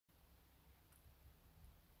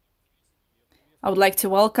I would like to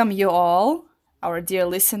welcome you all, our dear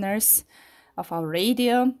listeners of our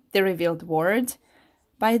radio, The Revealed Word,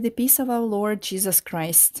 by the peace of our Lord Jesus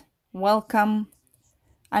Christ. Welcome.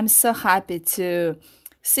 I'm so happy to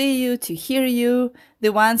see you, to hear you,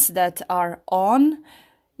 the ones that are on.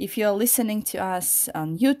 If you're listening to us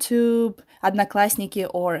on YouTube, Одноклассники,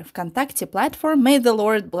 or ВКонтакте platform, may the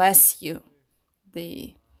Lord bless you.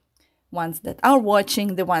 The ones that are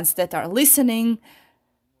watching, the ones that are listening,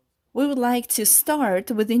 we would like to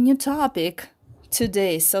start with a new topic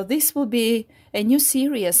today. So this will be a new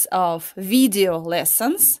series of video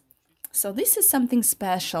lessons. So this is something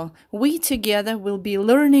special. We together will be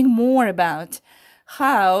learning more about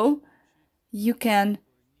how you can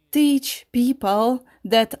teach people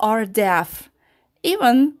that are deaf.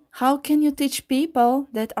 Even how can you teach people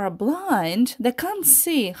that are blind, they can't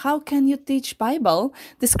see? How can you teach Bible,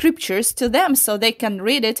 the scriptures, to them so they can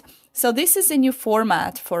read it? So this is a new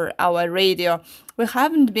format for our radio. We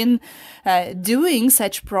haven't been doing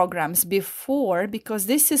such programs before because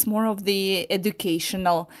this is more of the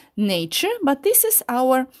educational nature, but this is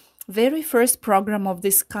our very first program of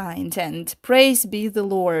this kind, and praise be the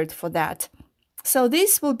Lord for that. So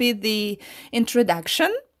this will be the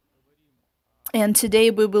introduction, and today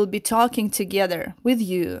we will be talking together with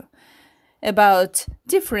you about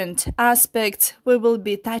different aspects. We will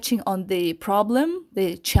be touching on the problem,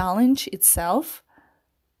 the challenge itself.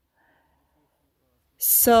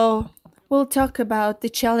 So we'll talk about the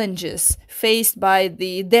challenges faced by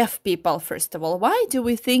the deaf people, first of all. Why do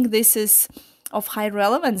we think this is of high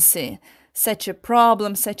relevancy? Such a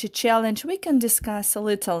problem, such a challenge. We can discuss a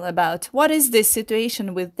little about what is the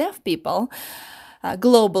situation with deaf people,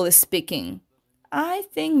 globally speaking. I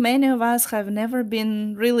think many of us have never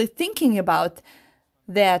been really thinking about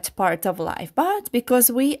that part of life, but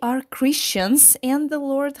because we are Christians and the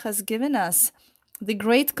Lord has given us the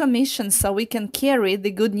Great Commission so we can carry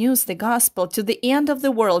the good news, the gospel, to the end of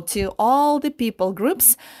the world, to all the people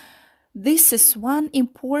groups, this is one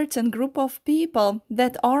important group of people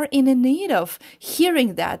that are in need of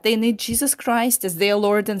hearing that. They need Jesus Christ as their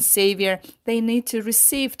Lord and Savior. They need to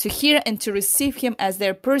receive, to hear and to receive Him as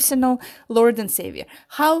their personal Lord and Savior.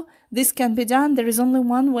 How this can be done? There is only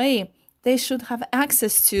one way. They should have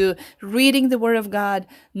access to reading the Word of God,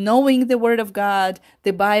 knowing the Word of God,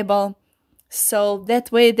 the Bible. So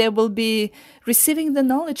that way they will be receiving the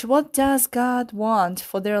knowledge. What does God want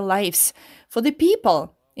for their lives, for the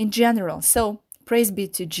people in general? So praise be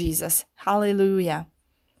to Jesus. Hallelujah.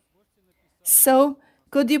 So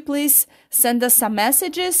could you please send us some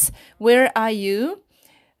messages? Where are you?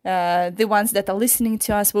 The ones that are listening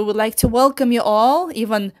to us, we would like to welcome you all,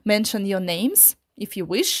 even mention your names if you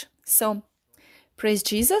wish. So praise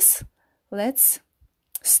Jesus. Let's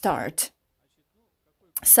start.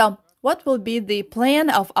 So what will be the plan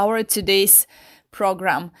of our today's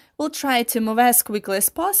program? We'll try to move as quickly as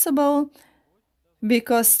possible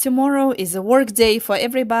because tomorrow is a work day for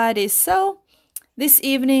everybody. So this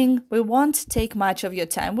evening, we won't take much of your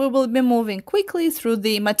time. We will be moving quickly through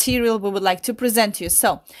the material we would like to present you.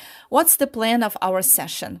 So what's the plan of our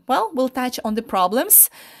session? Well, we'll touch on the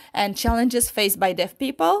problems and challenges faced by deaf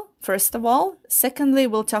people, first of all. Secondly,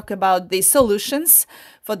 we'll talk about the solutions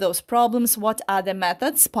for those problems. What are the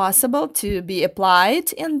methods possible to be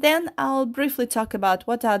applied? And then I'll briefly talk about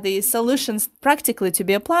what are the solutions practically to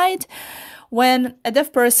be applied when a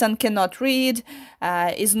deaf person cannot read,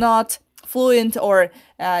 is not fluent, or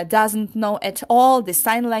doesn't know at all the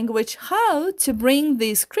sign language, how to bring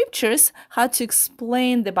the scriptures, how to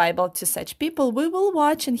explain the Bible to such people. We will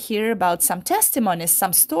watch and hear about some testimonies,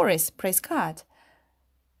 some stories. Praise God.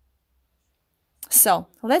 So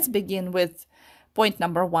let's begin with point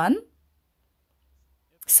number 1.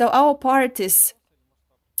 So our part is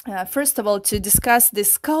first of all, to discuss the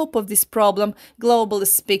scope of this problem, globally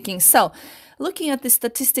speaking. So, looking at the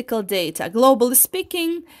statistical data, globally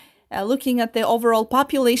speaking, looking at the overall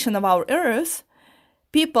population of our Earth,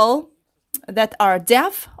 people that are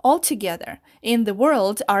deaf altogether in the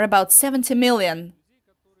world are about 70 million.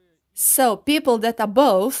 So, people that are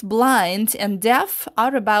both blind and deaf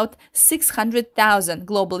are about 600,000,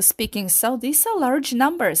 globally speaking. So, these are large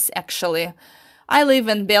numbers, actually. I live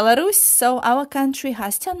in Belarus, so our country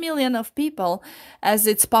has 10 million of people as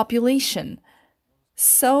its population.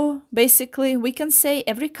 So basically, we can say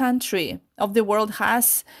every country of the world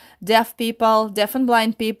has deaf people, deaf and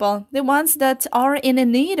blind people, the ones that are in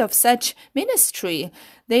need of such ministry.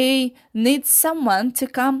 They need someone to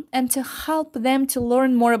come and to help them to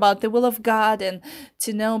learn more about the will of God and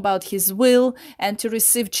to know about His will and to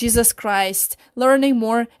receive Jesus Christ, learning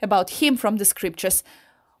more about Him from the scriptures.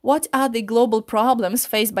 What are the global problems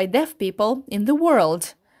faced by deaf people in the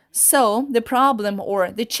world? So the problem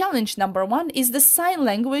or the challenge number one is the sign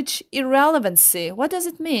language irrelevancy. What does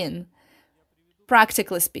it mean?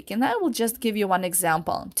 Practically speaking, I will just give you one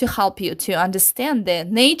example to help you to understand the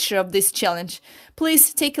nature of this challenge.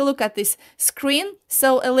 Please take a look at this screen.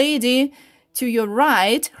 So a lady to your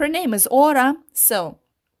right, her name is Ora. So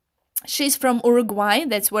she's from Uruguay,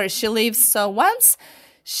 that's where she lives. So once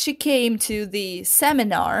she came to the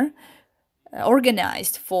seminar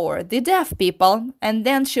organized for the deaf people, and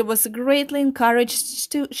then she was greatly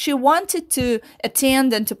encouraged to, she wanted to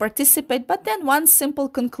attend and to participate, but then one simple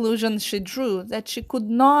conclusion she drew, that she could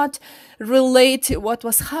not relate to what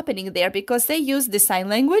was happening there because they used the sign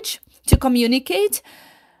language to communicate,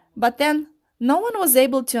 but then no one was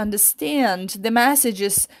able to understand the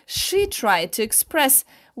messages she tried to express.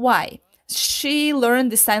 Why? She learned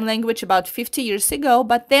the sign language about 50 years ago,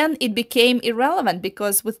 but then it became irrelevant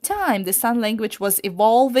because with time, the sign language was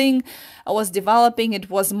evolving, was developing, it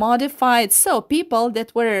was modified. So people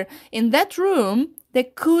that were in that room, they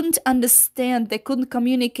couldn't understand, they couldn't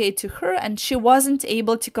communicate to her, and she wasn't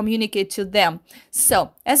able to communicate to them.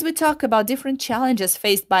 So, as we talk about different challenges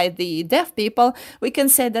faced by the deaf people, we can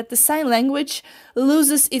say that the sign language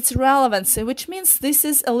loses its relevancy, which means this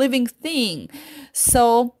is a living thing.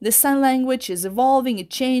 So, the sign language is evolving, it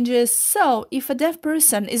changes. So, if a deaf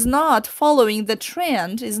person is not following the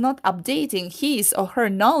trend, is not updating his or her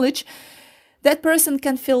knowledge, that person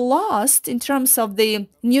can feel lost in terms of the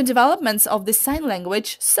new developments of the sign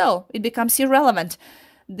language, so it becomes irrelevant.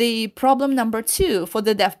 The problem number two for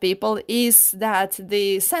the deaf people is that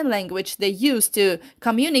the sign language they use to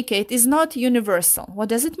communicate is not universal. What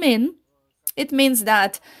does it mean? It means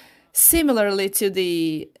that similarly to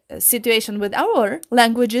the situation with our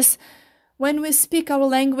languages, when we speak our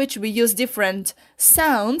language, we use different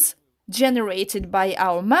sounds generated by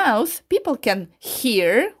our mouth. People can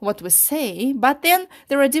hear what we say, but then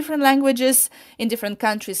there are different languages in different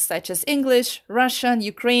countries such as English, Russian,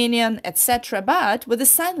 Ukrainian, etc. But with the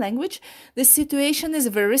sign language, the situation is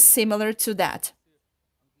very similar to that.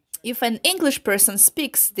 If an English person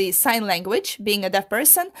speaks the sign language, being a deaf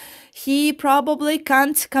person, he probably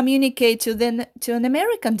can't communicate to an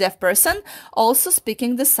American deaf person also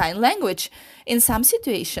speaking the sign language. In some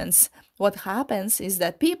situations, what happens is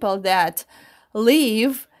that people that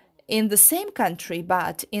live in the same country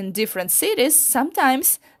but in different cities,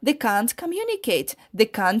 sometimes they can't communicate. They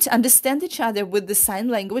can't understand each other with the sign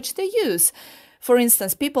language they use. For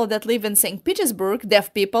instance, people that live in St. Petersburg,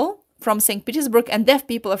 deaf people from St. Petersburg and deaf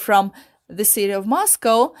people from the city of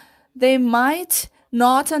Moscow, they might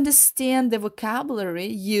not understand the vocabulary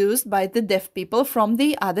used by the deaf people from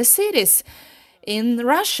the other cities in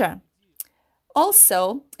Russia.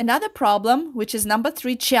 Also, another problem, which is number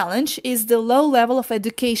 3 challenge, is the low level of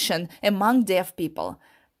education among deaf people,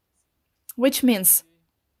 which means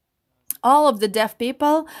all of the deaf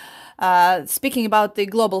people, speaking about the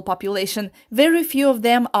global population, very few of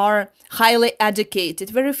them are highly educated.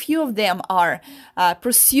 Very few of them are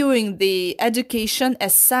pursuing the education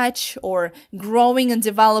as such or growing and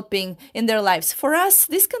developing in their lives. For us,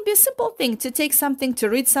 this can be a simple thing, to take something, to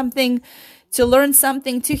read something, to learn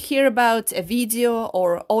something, to hear about a video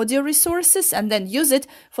or audio resources and then use it.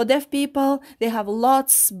 For deaf people, they have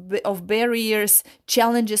lots of barriers,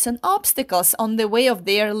 challenges, and obstacles on the way of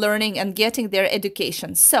their learning and getting their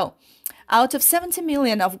education. So, out of 70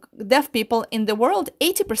 million of deaf people in the world,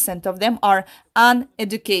 80% of them are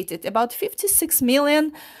uneducated. About 56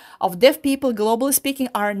 million of deaf people, globally speaking,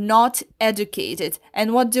 are not educated.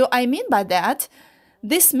 And what do I mean by that?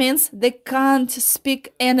 This means they can't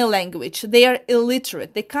speak any language. They are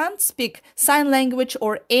illiterate. They can't speak sign language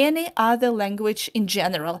or any other language in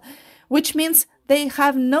general, which means they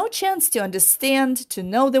have no chance to understand, to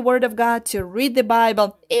know the Word of God, to read the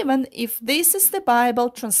Bible, even if this is the Bible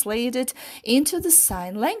translated into the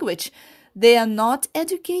sign language. They are not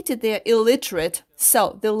educated, they are illiterate.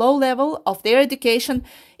 So the low level of their education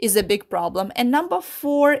is a big problem. And number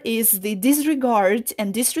 4 is the disregard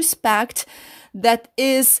and disrespect that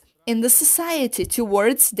is in the society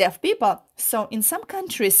towards deaf people. So in some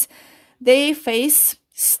countries, they face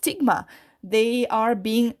stigma. They are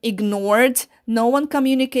being ignored. No one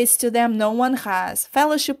communicates to them. No one has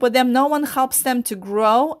fellowship with them. No one helps them to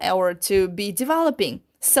grow or to be developing.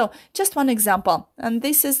 So just one example, and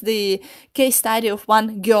this is the case study of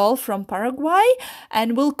one girl from Paraguay,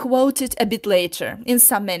 and we'll quote it a bit later in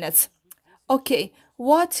some minutes. Okay,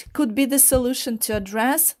 what could be the solution to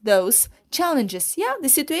address those challenges? Yeah, the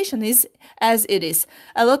situation is as it is.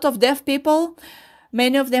 A lot of deaf people,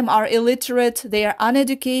 many of them are illiterate, they are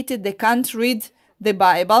uneducated, they can't read the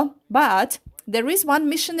Bible, but there is one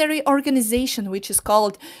missionary organization which is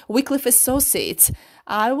called Wycliffe Associates.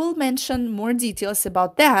 I will mention more details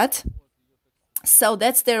about that. So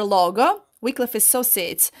that's their logo, Wycliffe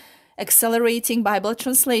Associates, accelerating Bible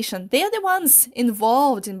translation. They are the ones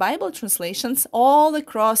involved in Bible translations all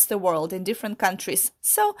across the world in different countries.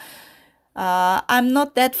 So I'm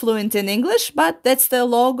not that fluent in English, but that's their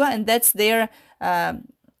logo and that's their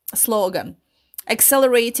slogan.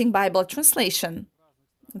 Accelerating Bible translation.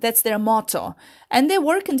 That's their motto. And they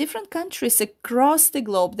work in different countries across the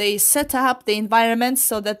globe. They set up the environment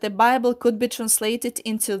so that the Bible could be translated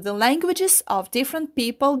into the languages of different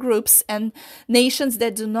people, groups, and nations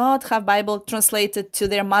that do not have Bible translated to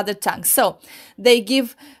their mother tongue. So they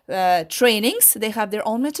give trainings. They have their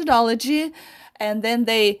own methodology. And then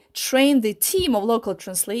they train the team of local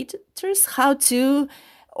translators how to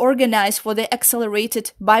organize for the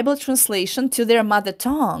accelerated Bible translation to their mother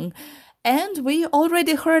tongue. And we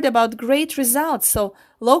already heard about great results. So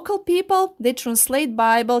local people, they translate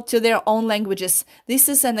Bible to their own languages. This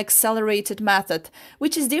is an accelerated method,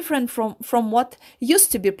 which is different from what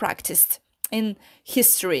used to be practiced in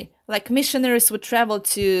history. Like missionaries would travel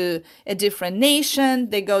to a different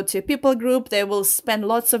nation, they go to a people group, they will spend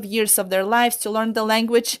lots of years of their lives to learn the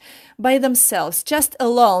language by themselves, just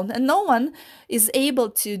alone. And no one is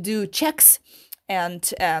able to do checks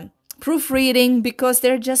and proofreading because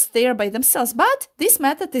they're just there by themselves. But this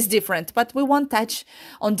method is different, but we won't touch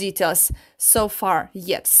on details so far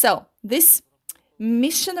yet. So this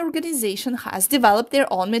mission organization has developed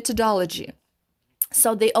their own methodology.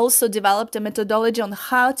 So they also developed a methodology on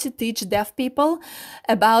how to teach deaf people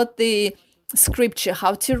about the scripture,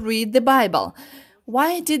 how to read the Bible.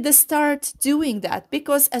 Why did they start doing that?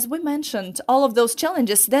 Because, as we mentioned, all of those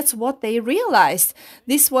challenges, that's what they realized.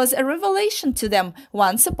 This was a revelation to them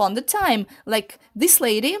once upon a time. Like this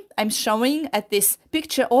lady I'm showing at this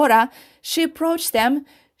picture, Ora, she approached them.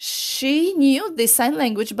 She knew the sign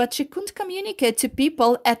language, but she couldn't communicate to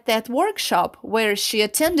people at that workshop where she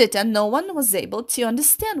attended, and no one was able to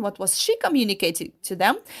understand what was she communicating to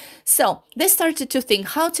them. So they started to think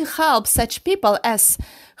how to help such people as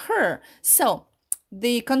her. So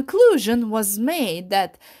the conclusion was made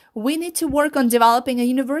that we need to work on developing a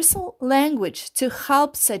universal language to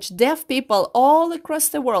help such deaf people all across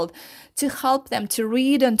the world, to help them to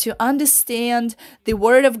read and to understand the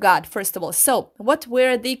Word of God, first of all. So, what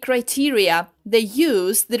were the criteria they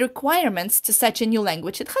used, the requirements to such a new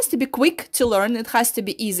language? It has to be quick to learn, it has to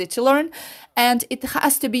be easy to learn, and it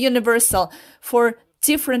has to be universal for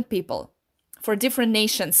different people, for different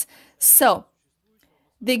nations. So,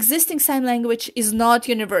 the existing sign language is not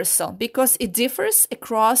universal because it differs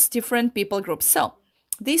across different people groups. So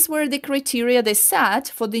these were the criteria they set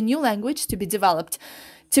for the new language to be developed,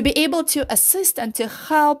 to be able to assist and to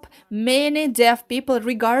help many deaf people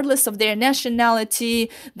regardless of their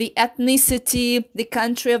nationality, the ethnicity, the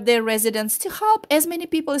country of their residence, to help as many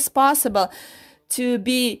people as possible to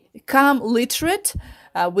become literate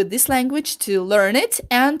with this language, to learn it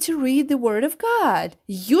and to read the Word of God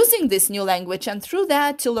using this new language, and through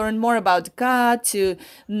that to learn more about God, to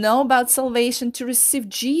know about salvation, to receive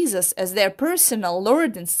Jesus as their personal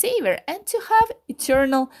Lord and Savior, and to have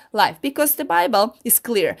eternal life. Because the Bible is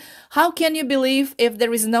clear. How can you believe if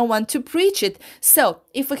there is no one to preach it? So,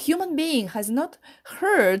 if a human being has not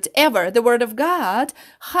heard ever the Word of God,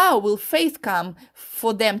 how will faith come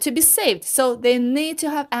for them to be saved? So they need to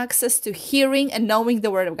have access to hearing and knowing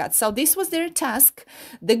the Word of God. So this was their task,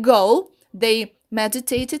 the goal. They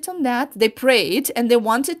meditated on that, they prayed, and they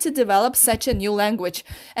wanted to develop such a new language.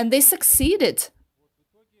 And they succeeded.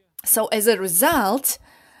 So as a result,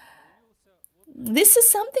 this is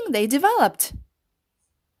something they developed.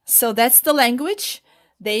 So that's the language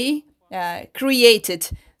they created.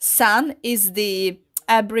 SUN is the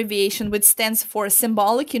abbreviation which stands for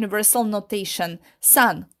Symbolic Universal Notation.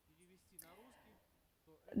 SUN,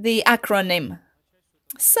 the acronym.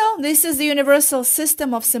 So this is the universal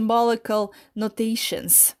system of symbolical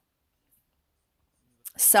notations.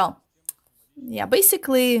 So, yeah,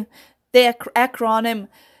 basically the acronym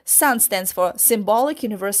SUN stands for Symbolic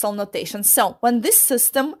Universal Notation. So when this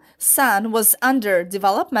system, SUN, was under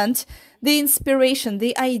development, the inspiration,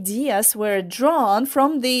 the ideas were drawn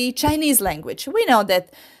from the Chinese language. We know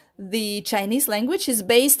that the Chinese language is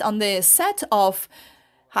based on the set of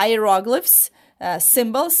hieroglyphs,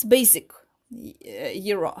 symbols, basic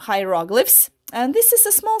hieroglyphs. And this is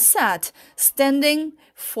a small set standing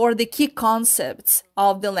for the key concepts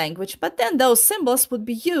of the language. But then those symbols would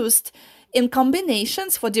be used in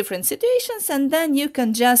combinations for different situations, and then you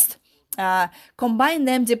can just combine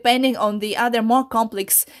them depending on the other more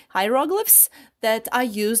complex hieroglyphs that are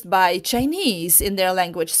used by Chinese in their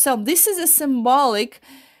language. So this is a symbolic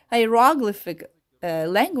hieroglyphic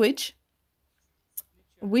language,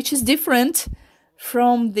 which is different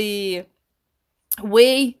from the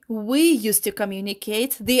way we used to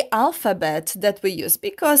communicate, the alphabet that we use,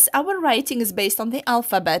 because our writing is based on the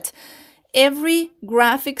alphabet. Every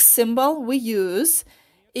graphic symbol we use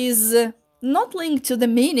is not linked to the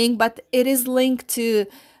meaning, but it is linked to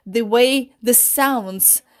the way the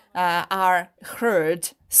sounds are heard.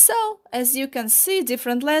 So, as you can see,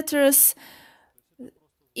 different letters,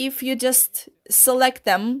 if you just select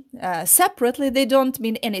them separately, they don't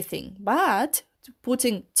mean anything. But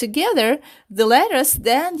putting together the letters,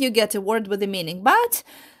 then you get a word with a meaning. But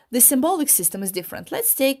the symbolic system is different.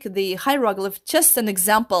 Let's take the hieroglyph, just an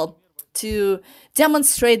example to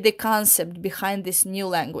demonstrate the concept behind this new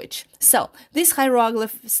language. So this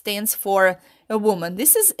hieroglyph stands for a woman.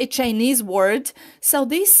 This is a Chinese word. So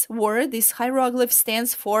this word, this hieroglyph,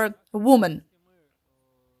 stands for woman.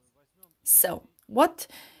 So what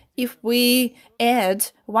if we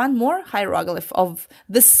add one more hieroglyph of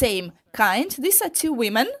the same kind? These are two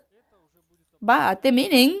women, but the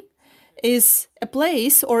meaning is a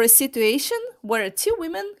place or a situation where two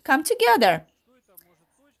women come together.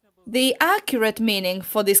 The accurate meaning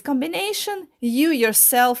for this combination, you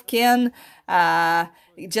yourself can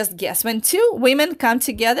just guess. When two women come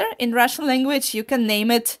together in Russian language, you can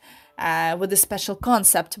name it with a special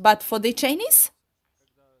concept. But for the Chinese,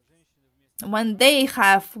 when they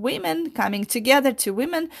have women coming together, two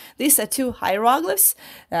women, these are two hieroglyphs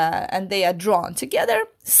and they are drawn together.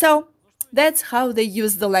 So that's how they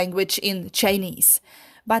use the language in Chinese.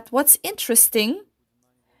 But what's interesting,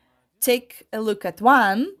 take a look at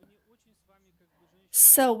one.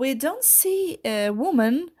 So we don't see a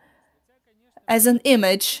woman as an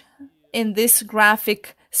image in this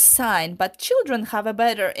graphic sign, but children have a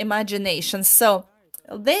better imagination. So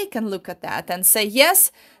they can look at that and say, yes,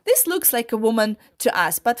 this looks like a woman to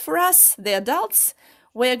us. But for us, the adults,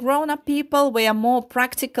 we are grown-up people, we are more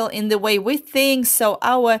practical in the way we think. So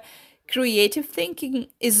our creative thinking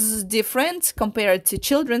is different compared to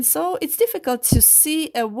children. So it's difficult to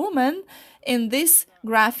see a woman in this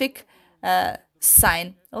graphic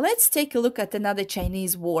sign. Let's take a look at another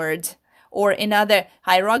Chinese word or another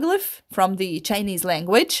hieroglyph from the Chinese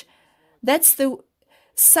language. That's the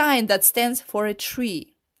sign that stands for a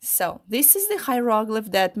tree. So this is the hieroglyph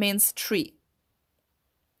that means tree.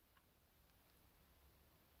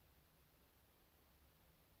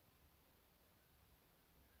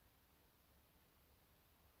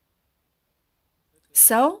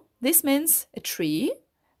 So this means a tree,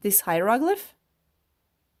 this hieroglyph.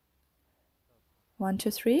 1,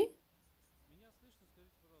 2, 3.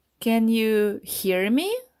 Can you hear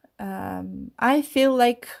me? I feel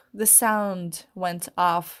like the sound went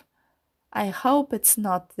off. I hope it's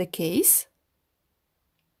not the case.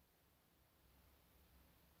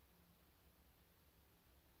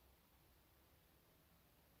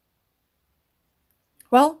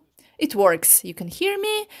 Well, it works. You can hear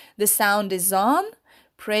me. The sound is on.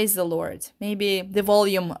 Praise the Lord. Maybe the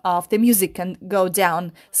volume of the music can go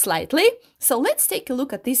down slightly. So let's take a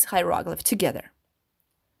look at this hieroglyph together.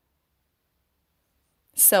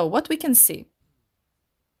 So what we can see,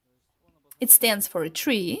 it stands for a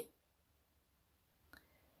tree.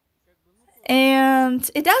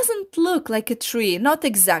 And it doesn't look like a tree, not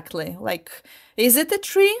exactly. Like, is it a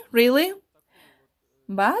tree, really?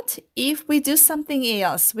 But if we do something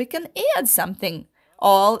else, we can add something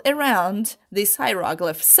all around this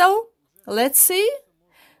hieroglyph. So let's see.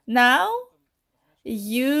 Now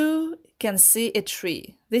you can see a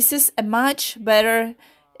tree. This is a much better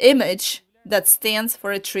image that stands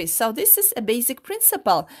for a tree. So this is a basic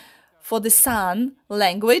principle for the San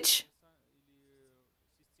language,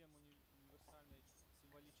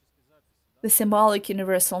 the symbolic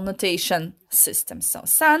universal notation system. So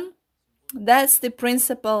San, that's the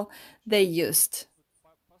principle they used.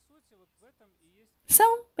 So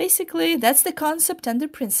basically, that's the concept and the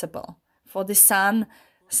principle for the San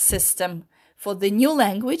system, for the new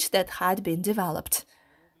language that had been developed.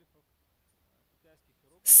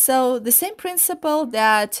 So the same principle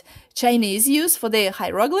that Chinese use for the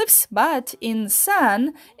hieroglyphs, but in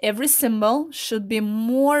San, every symbol should be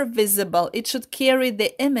more visible. It should carry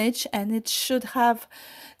the image and it should have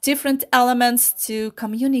different elements to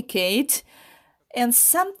communicate and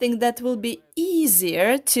something that will be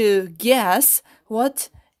easier to guess what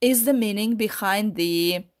is the meaning behind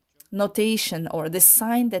the notation or the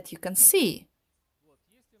sign that you can see.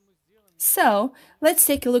 So let's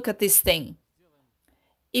take a look at this thing.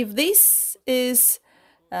 If this is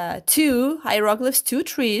two hieroglyphs, two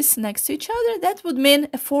trees next to each other, that would mean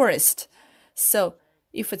a forest. So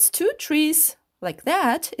if it's two trees like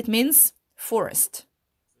that, it means forest.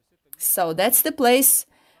 So that's the place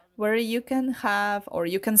where you can have or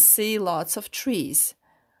you can see lots of trees.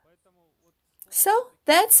 So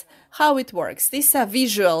that's how it works. These are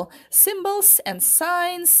visual symbols and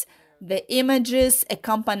signs, the images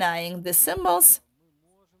accompanying the symbols,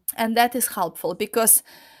 and that is helpful because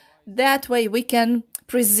that way we can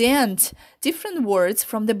present different words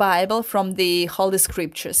from the Bible, from the Holy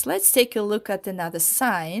Scriptures. Let's take a look at another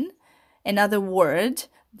sign, another word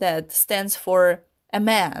that stands for a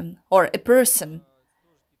man or a person.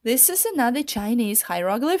 This is another Chinese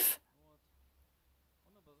hieroglyph.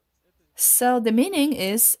 So the meaning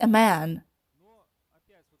is a man.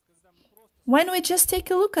 When we just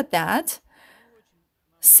take a look at that,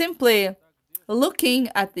 simply looking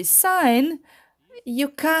at this sign, you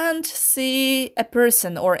can't see a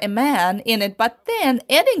person or a man in it, but then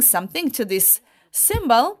adding something to this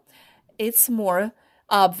symbol, it's more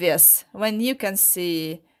obvious. When you can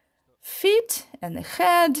see feet and a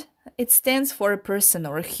head, it stands for a person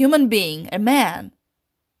or a human being, a man.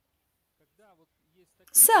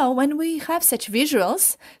 So when we have such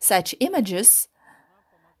visuals, such images,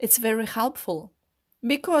 it's very helpful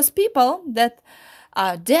because people that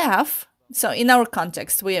are deaf, so in our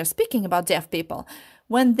context, we are speaking about deaf people,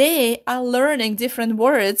 when they are learning different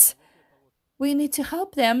words, we need to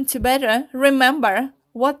help them to better remember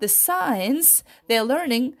what the signs they're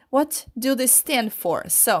learning, what do they stand for.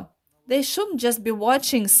 So they shouldn't just be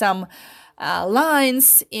watching some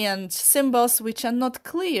lines and symbols which are not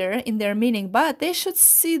clear in their meaning, but they should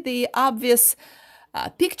see the obvious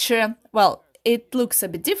picture. Well, it looks a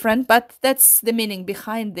bit different, but that's the meaning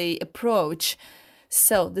behind the approach.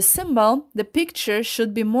 So the symbol, the picture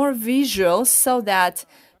should be more visual so that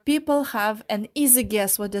people have an easy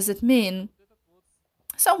guess what does it mean.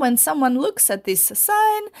 So when someone looks at this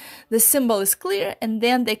sign, the symbol is clear and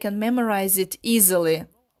then they can memorize it easily.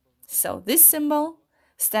 So this symbol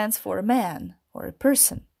stands for a man or a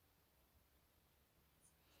person.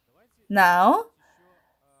 Now,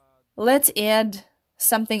 let's add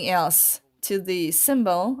something else to the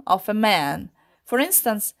symbol of a man. For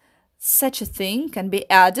instance, such a thing can be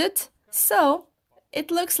added, so it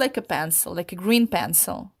looks like a pencil, like a green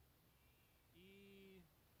pencil.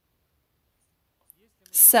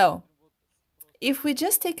 So, if we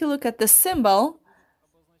just take a look at the symbol,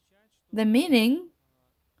 the meaning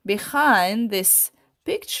behind this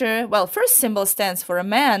picture, well, first symbol stands for a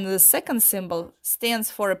man, the second symbol stands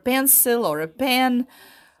for a pencil or a pen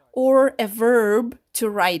or a verb to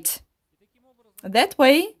write. That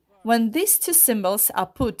way, when these two symbols are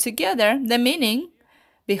put together, the meaning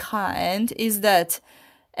behind is that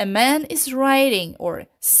a man is writing or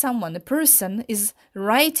someone, a person, is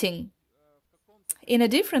writing. In a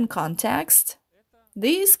different context,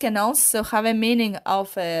 these can also have a meaning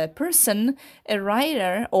of a person, a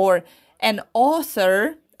writer, or an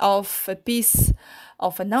author of a piece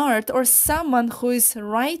of an art, or someone who is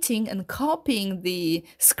writing and copying the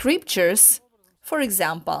scriptures, for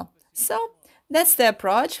example. So that's the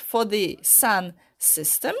approach for the sun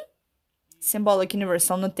system, symbolic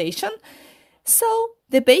universal notation. So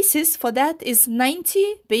the basis for that is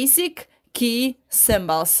 90 basic key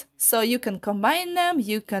symbols. So you can combine them,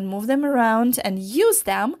 you can move them around and use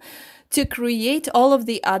them to create all of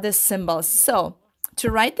the other symbols. So to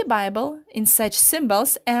write the Bible in such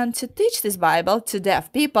symbols and to teach this Bible to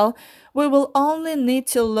deaf people, we will only need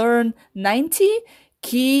to learn 90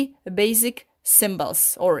 key basic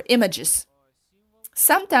symbols or images.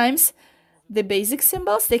 Sometimes the basic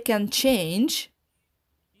symbols, they can change,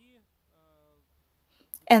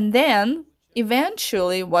 and then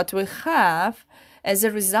eventually what we have as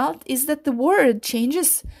a result is that the word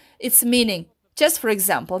changes its meaning. Just for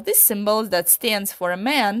example, this symbol that stands for a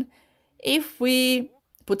man, if we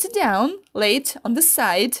put it down, lay it on the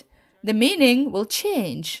side, the meaning will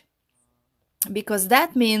change because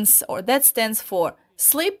that means or that stands for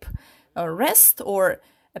sleep or rest or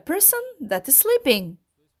a person that is sleeping.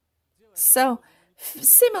 So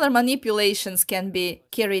similar manipulations can be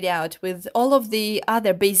carried out with all of the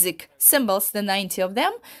other basic symbols, the 90 of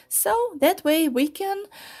them. So that way we can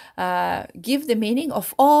give the meaning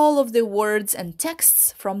of all of the words and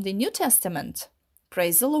texts from the New Testament.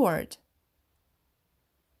 Praise the Lord.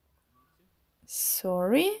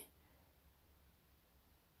 Sorry.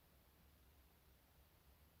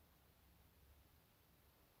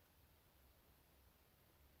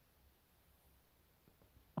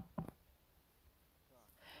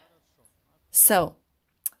 So,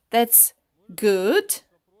 that's good.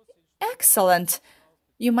 Excellent.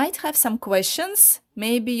 You might have some questions.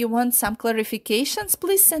 maybe you want some clarifications,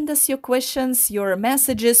 please send us your questions, your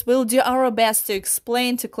messages. We'll do our best to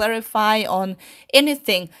explain, to clarify on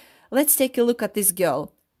anything. Let's take a look at this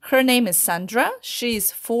girl. Her name is Sandra.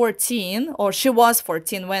 She's 14, or she was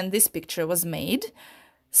 14 when this picture was made.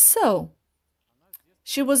 So,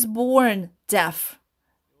 she was born deaf.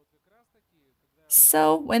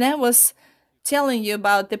 So, when I was telling you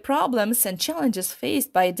about the problems and challenges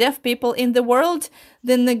faced by deaf people in the world,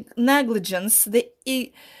 the negligence,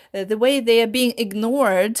 the way they are being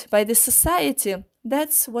ignored by the society,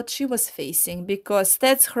 that's what she was facing, because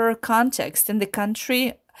that's her context in the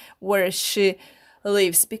country where she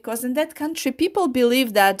lives, because in that country people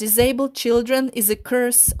believe that disabled children is a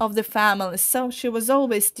curse of the family. So she was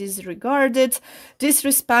always disregarded,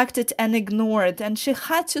 disrespected, and ignored, and she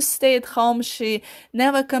had to stay at home. She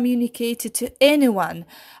never communicated to anyone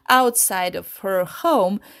outside of her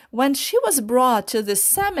home. When she was brought to the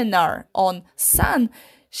seminar on Sun,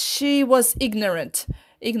 she was ignorant.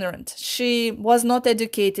 She was not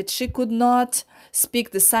educated. She could not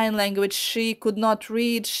speak the sign language. She could not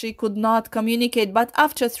read. She could not communicate. But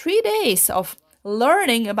after 3 days of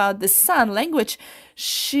learning about the Sun language,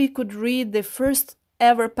 she could read the first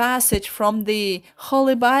ever passage from the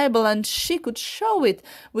Holy Bible, and she could show it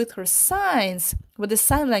with her signs, with the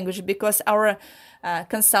sign language, because our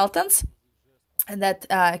consultants that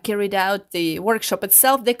carried out the workshop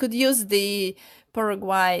itself, they could use the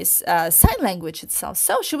Paraguay's sign language itself.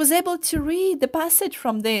 So she was able to read the passage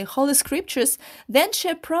from the Holy Scriptures. Then she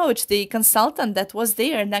approached the consultant that was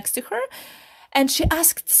there next to her, and she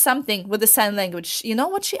asked something with the sign language. You know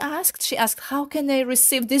what she asked? She asked, how can I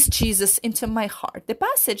receive this Jesus into my heart? The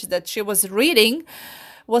passage that she was reading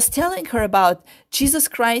was telling her about Jesus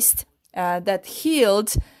Christ that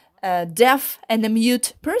healed a deaf and a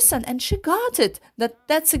mute person, and she got it.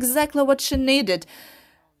 That's exactly what she needed.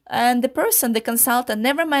 And the person, the consultant,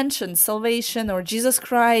 never mentioned salvation or Jesus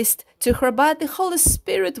Christ to her, but the Holy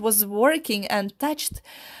Spirit was working and touched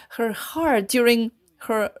her heart during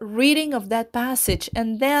her reading of that passage.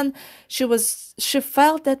 And then she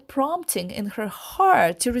felt that prompting in her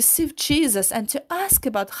heart to receive Jesus and to ask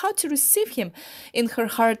about how to receive him in her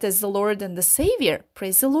heart as the Lord and the Savior.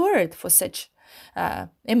 Praise the Lord for such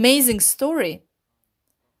amazing story.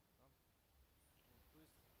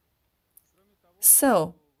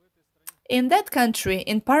 So, in that country,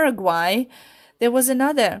 in Paraguay, there was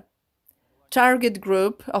another target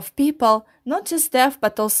group of people, not just deaf,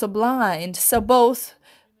 but also blind. So both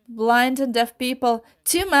blind and deaf people,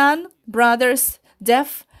 2 men, brothers,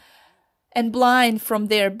 deaf and blind from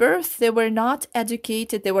their birth. They were not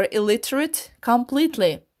educated. They were illiterate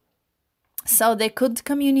completely. So they couldn't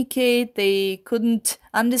communicate. They couldn't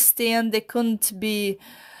understand. They couldn't be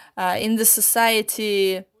in the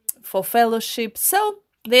society for fellowship. So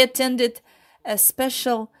they attended a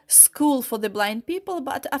special school for the blind people,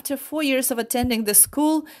 but after 4 years of attending the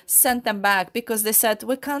school, sent them back because they said,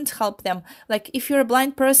 we can't help them. Like, if you're a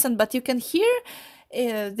blind person but you can hear,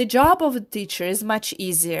 the job of a teacher is much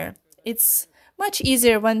easier. It's much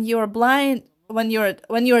easier when you're blind, when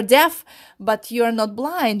you're deaf, but you're not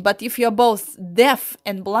blind. But if you're both deaf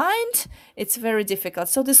and blind, it's very difficult.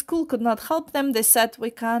 So the school could not help them. They said,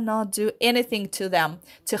 we cannot do anything to them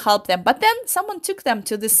to help them. But then someone took them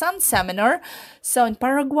to the Sun seminar. So in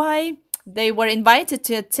Paraguay, they were invited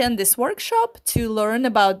to attend this workshop to learn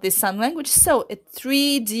about the Sun language. So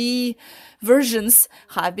 3D versions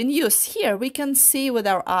have been used. Here we can see with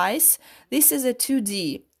our eyes. This is a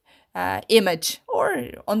 2D image,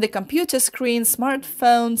 or on the computer screen,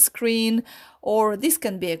 smartphone screen, or this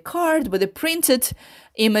can be a card with a printed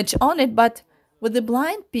image on it. But with the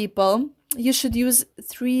blind people, you should use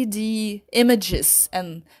 3D images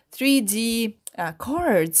and 3D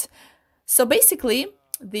cards. So basically,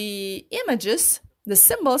 the images, the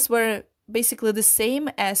symbols were basically the same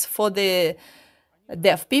as for the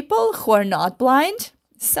deaf people who are not blind.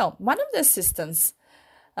 So one of the assistants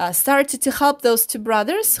started to help those 2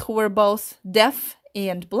 brothers who were both deaf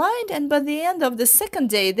and blind, and by the end of the second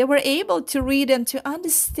day they were able to read and to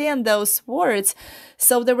understand those words.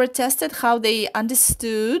 So they were tested how they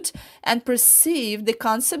understood and perceived the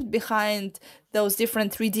concept behind those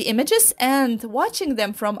different 3D images, and watching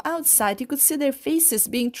them from outside, you could see their faces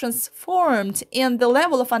being transformed and the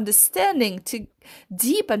level of understanding to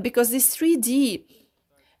deepen, because these 3D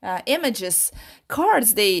images,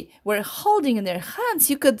 cards they were holding in their hands,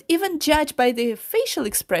 you could even judge by the facial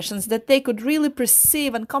expressions that they could really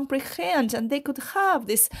perceive and comprehend, and they could have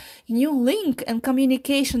this new link and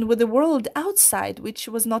communication with the world outside, which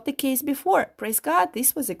was not the case before. Praise God,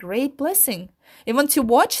 this was a great blessing. Even to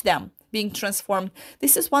watch them, being transformed.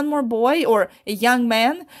 This is one more boy or a young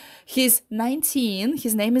man. He's 19.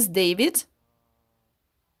 His name is David.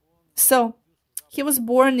 So he was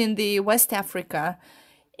born in the West Africa.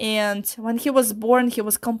 And when he was born, he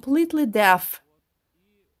was completely deaf.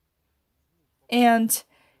 And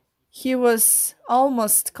he was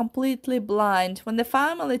almost completely blind. When the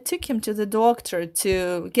family took him to the doctor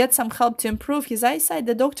to get some help to improve his eyesight,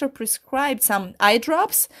 the doctor prescribed some eye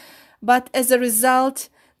drops. But as a result,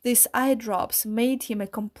 these eye drops made him a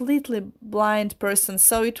completely blind person.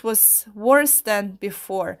 So it was worse than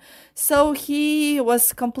before. So he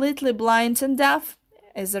was completely blind and deaf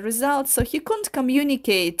as a result. So he couldn't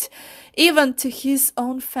communicate even to his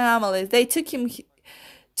own family. They took him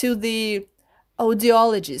to the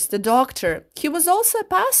audiologist, the doctor. He was also a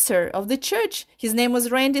pastor of the church. His name was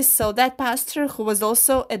Randy. So that pastor, who was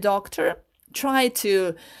also a doctor, tried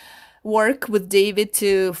to work with David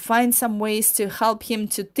to find some ways to help him,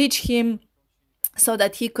 to teach him so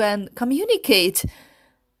that he can communicate,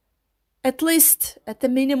 at least at the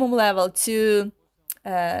minimum level, to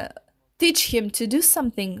teach him to do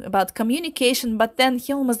something about communication. But then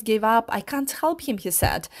he almost gave up. I can't help him, he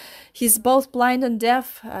said. He's both blind and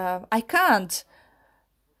deaf. I can't.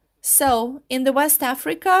 So in the West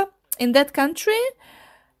Africa, in that country,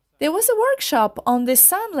 there was a workshop on the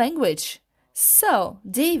sign language. So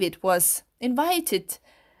David was invited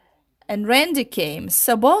and Randy came.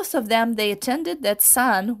 So both of them, they attended that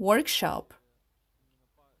sign workshop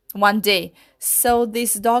one day. So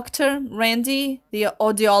this doctor, Randy, the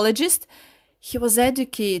audiologist, he was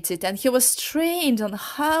educated and he was trained on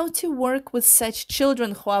how to work with such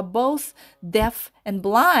children who are both deaf and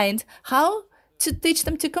blind, how to teach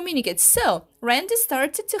them to communicate. So Randy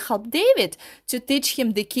started to help David to teach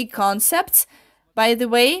him the key concepts. By the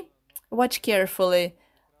way, watch carefully.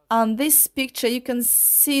 On this picture, you can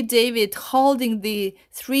see David holding the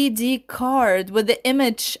 3D card with the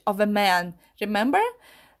image of a man. Remember?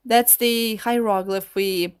 That's the hieroglyph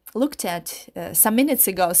we looked at some minutes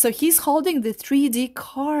ago. So he's holding the 3D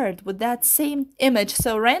card with that same image.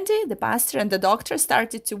 So Randy, the pastor, and the doctor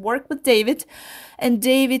started to work with David. And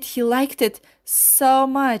David, he liked it so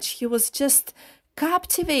much. He was just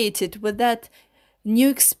captivated with that new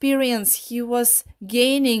experience. He was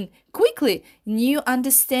gaining quickly new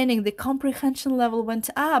understanding. The comprehension level went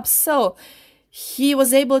up. So he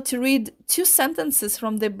was able to read 2 sentences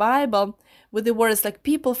from the Bible with the words like,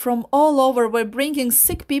 people from all over were bringing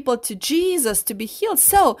sick people to Jesus to be healed.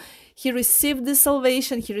 So he received the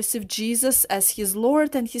salvation, he received Jesus as his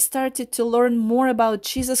Lord, and he started to learn more about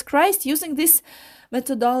Jesus Christ using this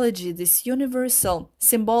methodology, this universal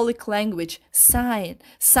symbolic language, sign,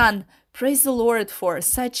 son. Praise the Lord for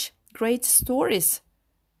such great stories.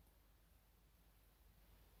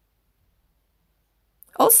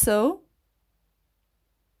 Also,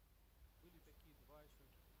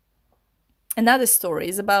 another story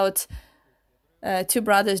is about 2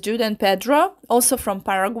 brothers, Judah and Pedro, also from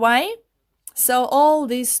Paraguay. So all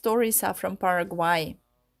these stories are from Paraguay.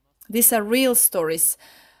 These are real stories.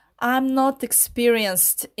 I'm not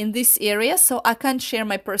experienced in this area, so I can't share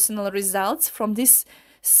my personal results from this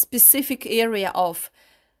specific area of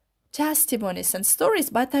testimonies and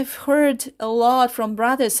stories, but I've heard a lot from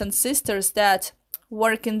brothers and sisters that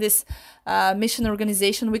work in this mission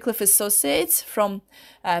organization, Wycliffe Associates from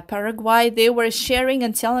Paraguay. They were sharing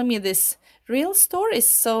and telling me these real stories.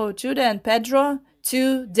 So Judah and Pedro,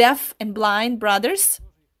 2 deaf and blind brothers,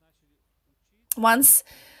 once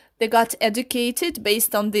they got educated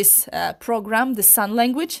based on this program, the sign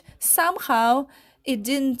language, somehow it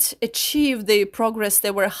didn't achieve the progress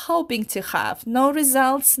they were hoping to have. No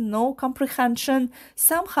results, no comprehension.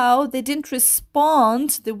 Somehow they didn't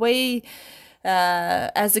respond the way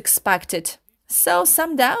as expected. So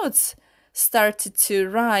some doubts started to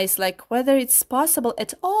rise, like whether it's possible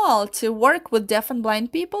at all to work with deaf and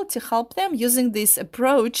blind people to help them using this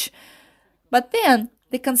approach. But then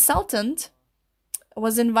the consultant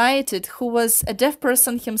was invited, who was a deaf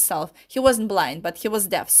person himself. He wasn't blind, but he was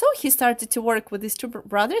deaf. So he started to work with these 2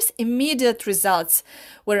 brothers. Immediate results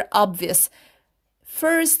were obvious.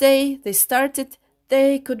 First day they started,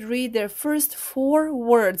 they could read their first 4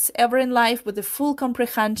 words ever in life with a full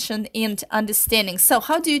comprehension and understanding. So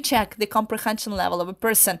how do you check the comprehension level of a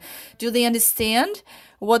person? Do they understand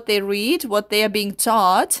what they read, what they are being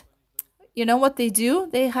taught? You know what they do?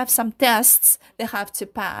 They have some tests they have to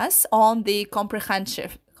pass on the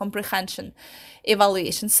comprehension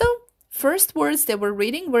evaluation. So first words they were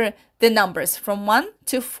reading were the numbers from 1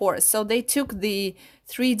 to 4. So they took the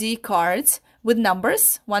 3D cards with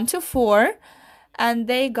numbers 1 to 4, and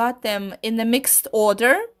they got them in a mixed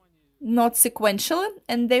order. not sequential,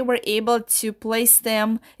 and they were able to place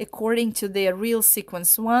them according to their real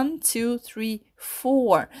sequence 1, 2, 3,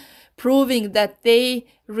 4, proving that they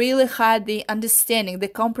really had the understanding, the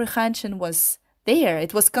comprehension was there,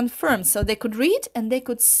 it was confirmed, so they could read and they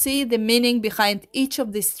could see the meaning behind each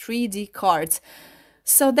of these 3D cards.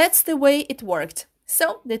 So that's the way it worked.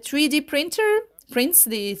 So the 3D printer prints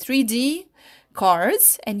the 3D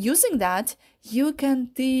cards, and using that you can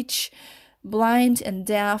teach blind and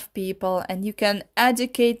deaf people, and you can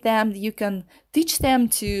educate them, you can teach them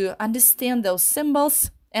to understand those symbols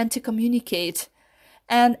and to communicate.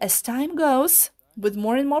 And as time goes, with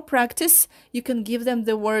more and more practice, you can give them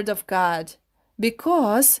the word of God,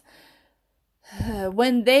 because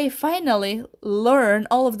when they finally learn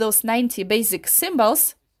all of those 90 basic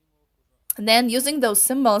symbols, then using those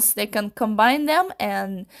symbols, they can combine them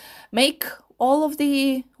and make all of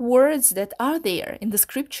the words that are there in the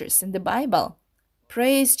scriptures, in the Bible.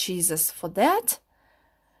 Praise Jesus for that.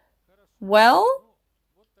 Well,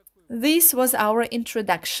 this was our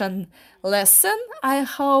introduction lesson. I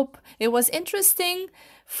hope it was interesting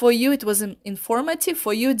for you. It was informative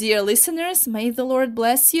for you, dear listeners. May the Lord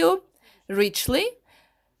bless you richly.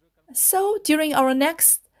 So during our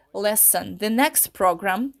next lesson, the next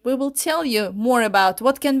program, we will tell you more about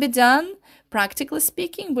what can be done. Practically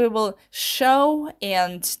speaking, we will show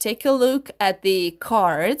and take a look at the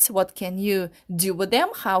cards. What can you do with them?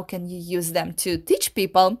 How can you use them to teach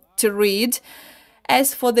people to read?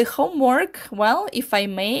 As for the homework, well, if I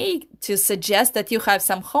may, to suggest that you have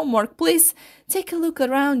some homework, please take a look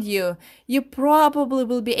around you. You probably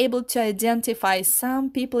will be able to identify some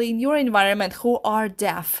people in your environment who are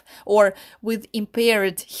deaf or with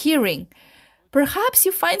impaired hearing. Perhaps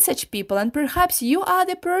you find such people, and perhaps you are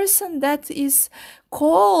the person that is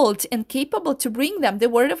called and capable to bring them the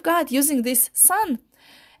Word of God using this sun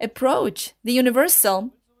approach, the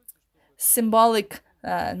universal symbolic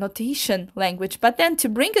notation language. But then to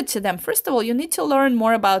bring it to them, first of all, you need to learn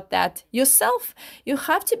more about that yourself. You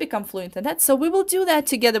have to become fluent in that. So we will do that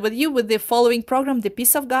together with you with the following program, The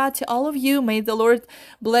Peace of God to all of you. May the Lord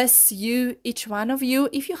bless you, each one of you.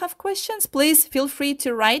 If you have questions, please feel free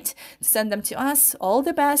to write, send them to us. All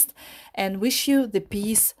the best, and wish you the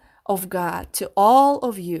peace of God to all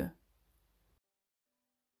of you.